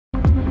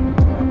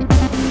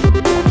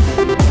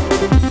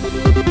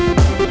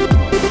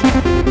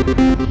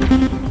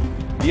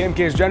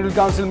DMK's General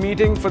Council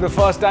meeting for the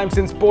first time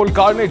since poll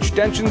carnage.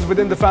 Tensions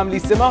within the family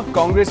simmer.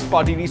 Congress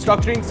party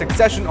restructuring,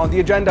 succession on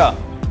the agenda.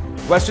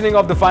 Questioning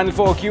of the final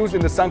four accused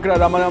in the Sankara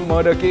Ramanam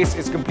murder case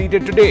is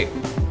completed today.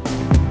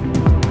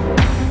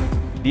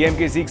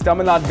 DMK seeks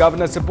Tamil Nadu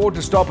governor's support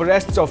to stop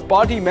arrests of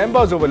party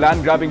members over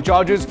land-grabbing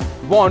charges,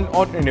 warn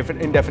on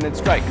indefinite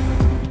strike.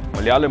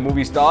 Malayalam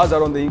movie stars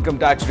are on the income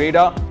tax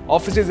radar.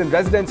 Offices and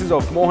residences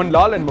of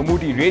Mohanlal and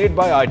Mammootty raided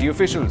by IT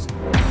officials.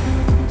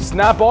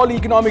 Snap all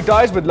economic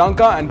ties with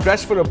Lanka and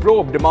press for a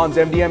probe, demands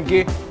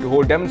MDMK to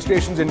hold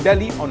demonstrations in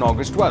Delhi on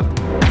August 12th.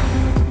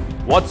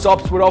 What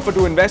SOPs were offered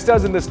to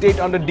investors in the state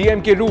under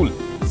DMK rule?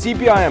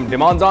 CPIM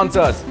demands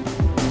answers.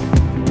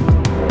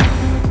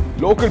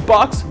 Local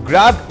parks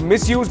grabbed,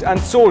 misused and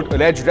sold,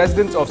 alleged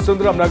residents of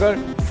Sundaram Nagar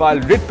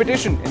filed writ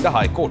petition in the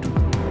High Court.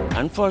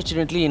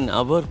 Unfortunately, in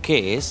our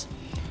case,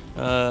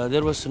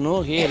 there was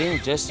no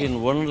hearing. Just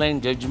in one-line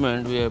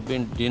judgment, we have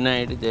been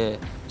denied the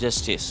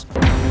justice.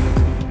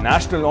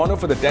 National honour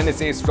for the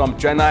tennis ace from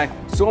Chennai,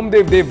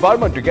 Somdev Dev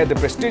Varma, to get the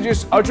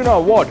prestigious Arjuna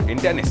Award in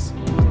tennis.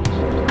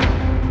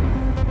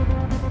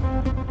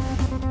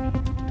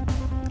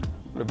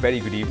 A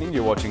very good evening.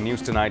 You're watching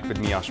News Tonight with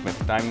me, Ashmit.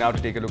 Time now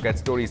to take a look at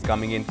stories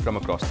coming in from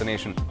across the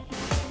nation.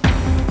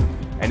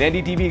 An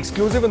NDTV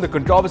exclusive on the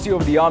controversy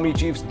over the Army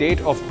Chief's date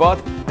of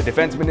birth. The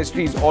Defence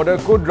Ministry's order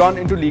could run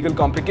into legal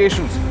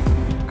complications.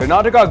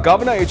 Karnataka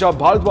Governor H.R.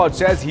 Bharadwaj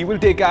says he will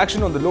take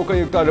action on the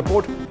Lokayukta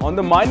report on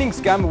the mining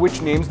scam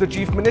which names the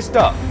Chief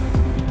Minister.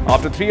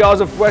 After 3 hours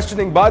of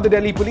questioning by the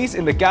Delhi police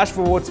in the cash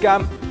for vote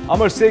scam,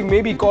 Amar Singh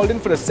may be called in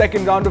for a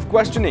second round of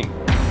questioning.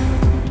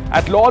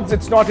 At Lord's,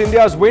 it's not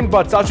India's win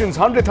but Sachin's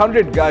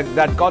 100th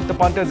that got the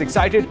punters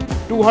excited.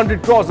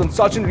 200 crores on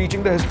Sachin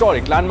reaching the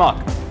historic landmark.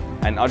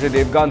 And Ajay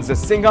Devgan's The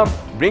Singham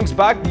brings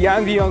back the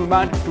angry young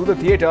man to the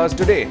theatres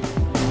today.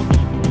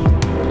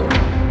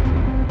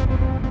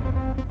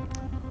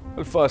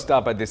 Well, first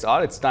up at this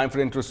hour, it's time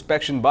for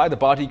introspection by the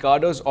party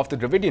cadres of the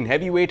Dravidian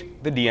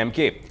heavyweight, the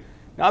DMK.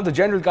 Now, the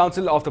General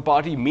Council of the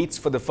party meets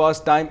for the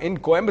first time in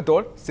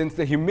Coimbatore since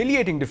the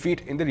humiliating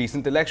defeat in the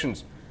recent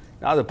elections.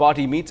 Now, the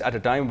party meets at a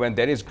time when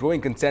there is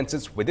growing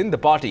consensus within the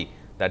party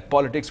that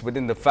politics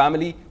within the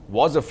family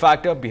was a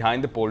factor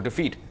behind the poll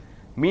defeat.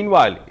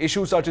 Meanwhile,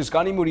 issues such as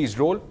Kanimuri's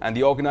role and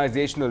the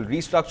organizational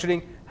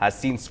restructuring has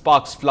seen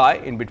sparks fly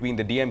in between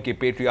the DMK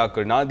patriarch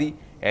Karunanidhi,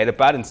 heir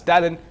apparent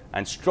Stalin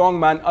and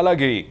strongman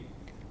Alagiri.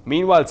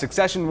 Meanwhile,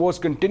 succession wars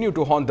continue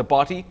to haunt the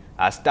party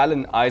as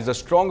Stalin eyes a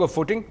stronger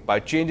footing by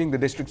changing the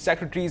district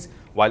secretaries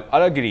while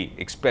Alagiri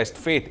expressed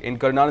faith in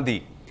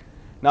Karunanidhi.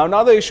 Now,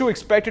 another issue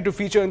expected to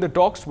feature in the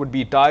talks would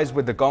be ties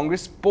with the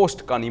Congress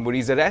post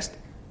Kanimuri's arrest.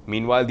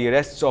 Meanwhile, the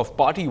arrests of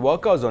party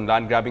workers on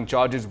land-grabbing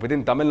charges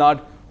within Tamil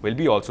Nadu will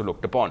be also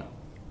looked upon.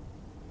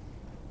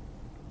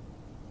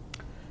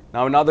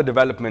 Now, another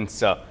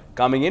developments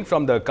coming in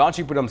from the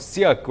Kanchipuram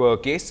Sia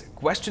case.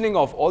 Questioning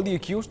of all the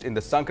accused in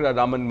the Sankara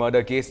Raman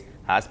murder case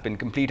has been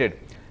completed.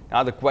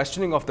 Now, the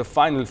questioning of the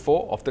final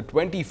four of the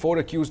 24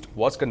 accused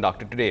was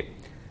conducted today.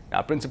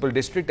 Now, Principal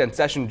District and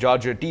Session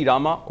Judge T.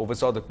 Rama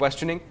oversaw the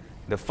questioning.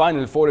 The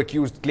final four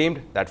accused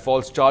claimed that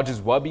false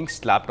charges were being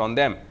slapped on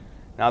them.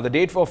 Now, the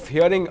date of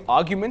hearing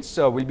arguments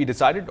will be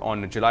decided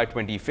on July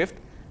 25th.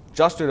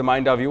 Just to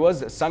remind our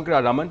viewers,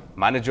 Sankara Raman,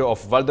 manager of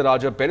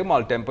Vardaraja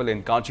Perumal Temple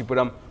in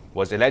Kanchipuram,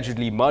 was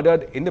allegedly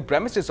murdered in the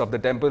premises of the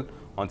temple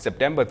on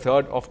September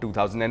 3rd of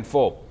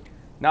 2004.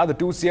 Now, the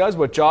two seers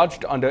were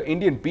charged under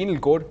Indian Penal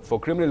Code for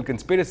criminal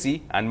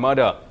conspiracy and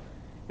murder.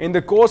 In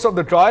the course of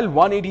the trial,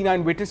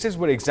 189 witnesses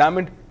were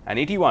examined and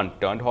 81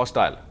 turned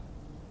hostile.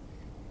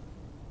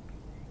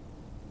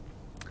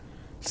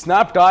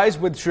 Snap ties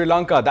with Sri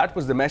Lanka. That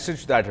was the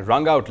message that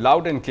rung out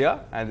loud and clear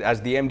and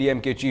as the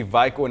MDMK chief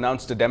Vaiko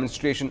announced a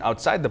demonstration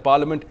outside the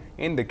parliament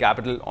in the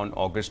capital on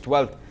August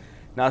 12th.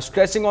 Now,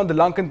 stressing on the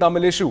Lankan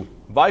Tamil issue,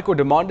 Vaiko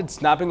demanded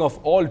snapping of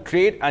all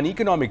trade and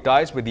economic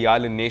ties with the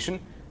island nation.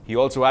 He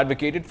also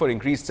advocated for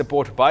increased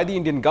support by the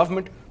Indian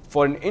government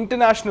for an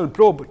international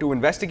probe to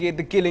investigate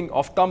the killing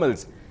of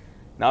Tamils.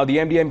 Now, the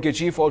MDMK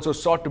chief also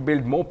sought to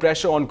build more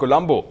pressure on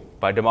Colombo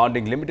by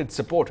demanding limited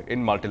support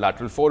in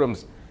multilateral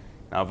forums.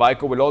 Now,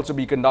 Vaiko will also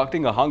be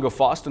conducting a hunger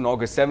fast on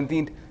August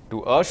 17th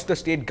to urge the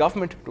state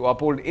government to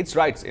uphold its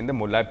rights in the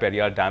Mullai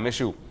Periyar Dam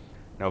issue.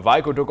 Now,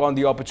 Vaiko took on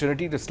the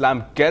opportunity to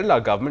slam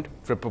Kerala government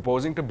for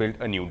proposing to build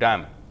a new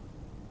dam.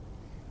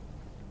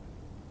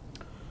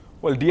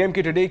 Well,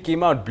 DMK today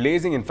came out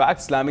blazing, in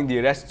fact, slamming the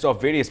arrests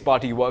of various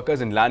party workers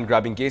in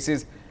land-grabbing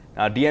cases.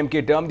 Now,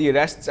 DMK termed the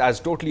arrests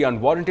as totally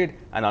unwarranted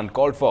and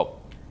uncalled for.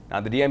 Now,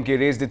 the DMK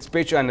raised its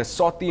pitch and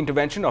sought the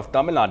intervention of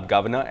Tamil Nadu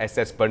Governor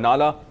S.S.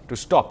 Barnala to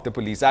stop the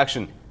police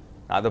action.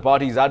 Now, the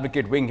party's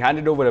advocate wing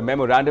handed over a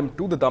memorandum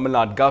to the Tamil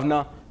Nadu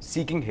Governor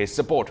seeking his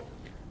support.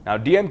 Now,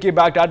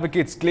 DMK-backed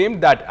advocates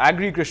claimed that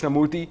Agri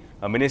Krishnamurthy,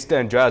 a minister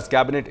in Jaya's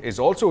cabinet, is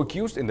also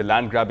accused in the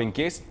land-grabbing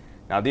case.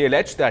 Now, they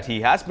alleged that he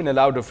has been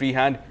allowed a free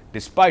hand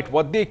despite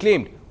what they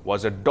claimed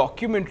was a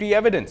documentary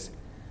evidence.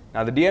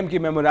 Now, the DMK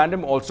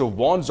memorandum also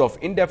warns of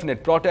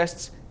indefinite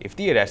protests if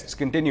the arrests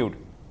continued.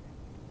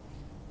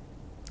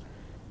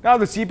 Now,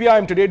 the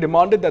CPIM today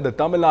demanded that the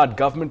Tamil Nadu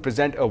government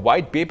present a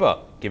white paper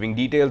giving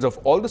details of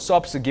all the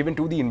SOPs given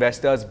to the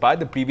investors by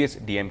the previous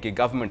DMK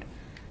government.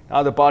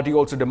 Now, the party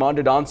also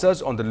demanded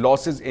answers on the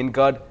losses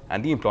incurred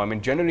and the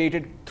employment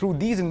generated through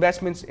these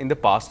investments in the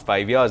past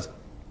 5 years.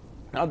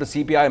 Now, the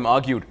CPIM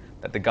argued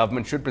that the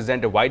government should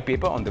present a white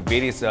paper on the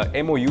various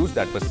MOUs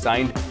that were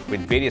signed with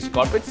various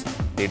corporates.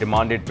 They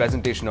demanded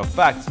presentation of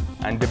facts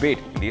and debate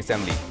in the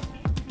assembly.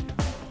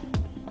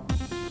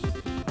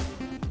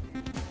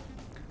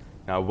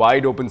 Now,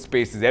 wide open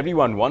spaces,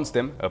 everyone wants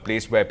them, a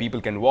place where people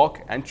can walk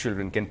and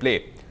children can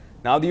play.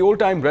 Now, the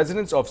old-time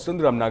residents of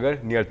Sundaram Nagar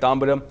near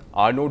Tambaram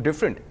are no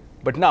different.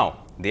 But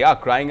now, they are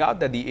crying out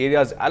that the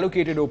area's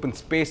allocated open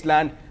space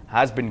land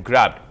has been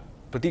grabbed.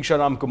 Pratiksha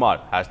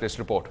Ramkumar has this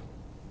report.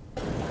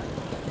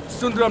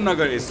 Sundaram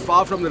Nagar is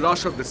far from the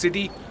rush of the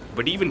city,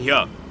 but even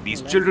here,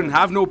 these children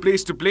have no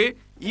place to play,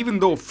 even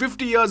though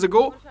 50 years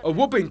ago, a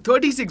whopping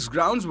 36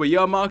 grounds were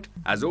earmarked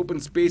as open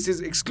spaces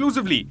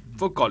exclusively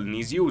for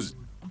colonies' use.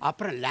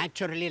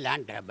 Naturally,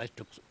 land grabbers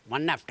took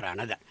one after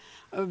another.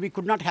 We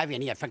could not have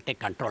any effective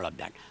control of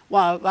that.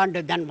 And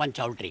then one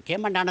chowdhury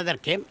came and another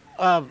came.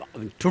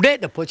 Today,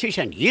 the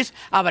position is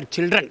our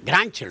children,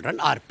 grandchildren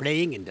are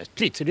playing in the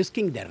streets,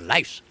 risking their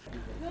lives.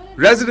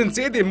 Residents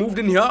say they moved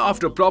in here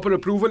after proper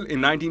approval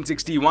in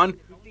 1961.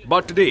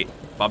 But today,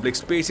 public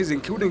spaces,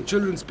 including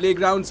children's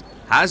playgrounds,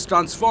 has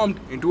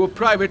transformed into a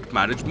private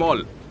marriage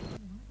mall.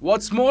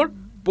 What's more,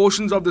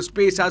 portions of the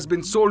space has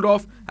been sold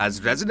off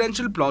as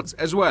residential plots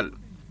as well.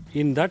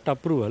 In that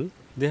approval,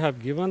 they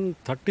have given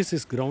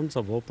 36 grounds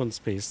of open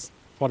space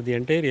for the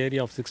entire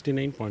area of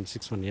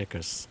 69.61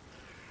 acres.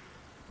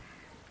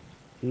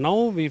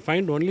 Now we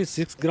find only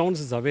 6 grounds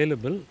is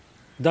available.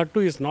 That too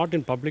is not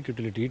in public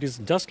utility. It is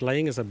just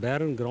lying as a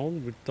barren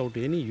ground without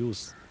any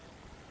use.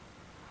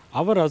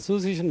 Our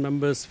association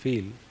members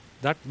feel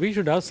that we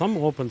should have some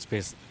open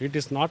space. It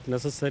is not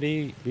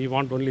necessary, we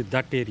want only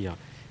that area.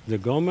 The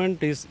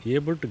government is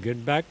able to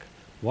get back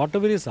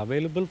whatever is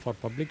available for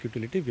public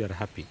utility, we are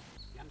happy.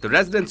 The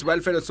Residents'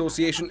 Welfare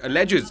Association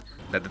alleges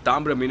that the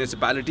Tambaram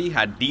municipality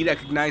had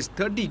de-recognized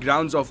 30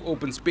 grounds of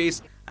open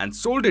space and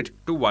sold it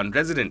to one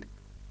resident.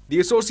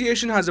 The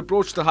association has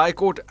approached the High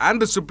Court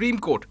and the Supreme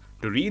Court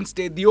to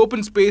reinstate the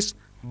open space,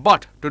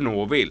 but to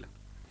no avail.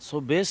 So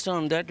based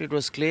on that, it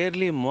was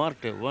clearly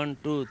marked 1,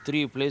 2,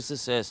 3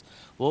 places as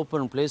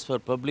open place for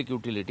public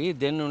utility.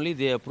 Then only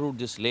they approved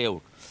this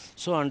layout.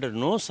 So under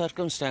no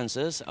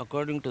circumstances,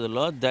 according to the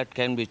law, that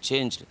can be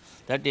changed.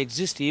 That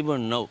exists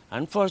even now.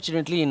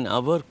 Unfortunately, in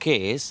our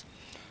case,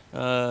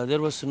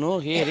 there was no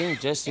hearing.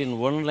 Just in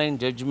one-line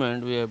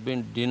judgment, we have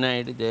been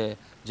denied the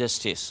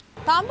justice.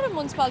 Tambaram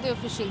municipality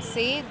officials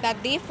say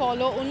that they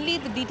follow only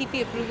the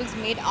DTP approvals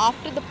made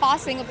after the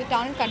passing of the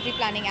Town and Country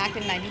Planning Act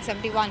in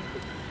 1971.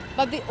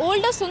 But the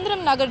older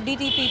Sundaram Nagar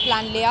DTP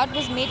plan layout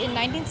was made in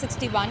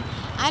 1961,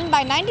 and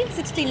by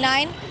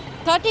 1969,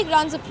 30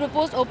 grounds of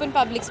proposed open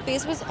public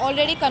space was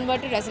already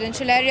converted to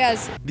residential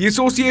areas. The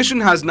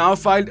association has now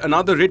filed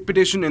another writ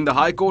petition in the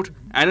High Court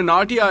and an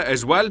RTI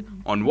as well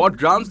on what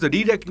grounds the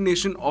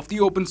de-recognition of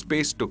the open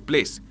space took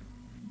place.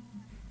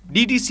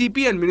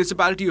 DTCP and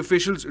municipality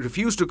officials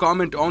refused to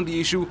comment on the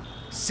issue,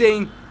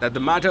 saying that the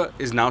matter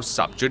is now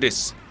sub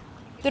judice.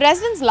 The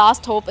residents'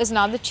 last hope is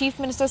now the Chief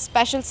Minister's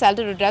special cell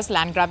to redress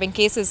land grabbing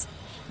cases.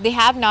 They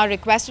have now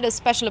requested a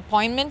special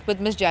appointment with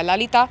Ms.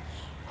 Jayalalita,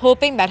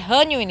 hoping that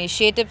her new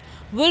initiative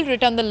will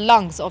return the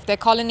lungs of their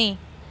colony.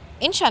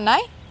 In Chennai,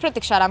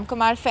 Pratiksha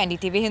Ramkumar for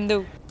NDTV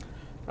Hindu.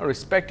 Now,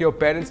 respect your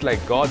parents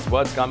like God's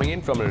words coming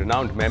in from a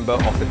renowned member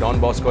of the Don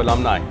Bosco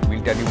alumni.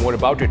 We'll tell you more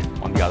about it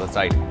on the other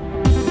side.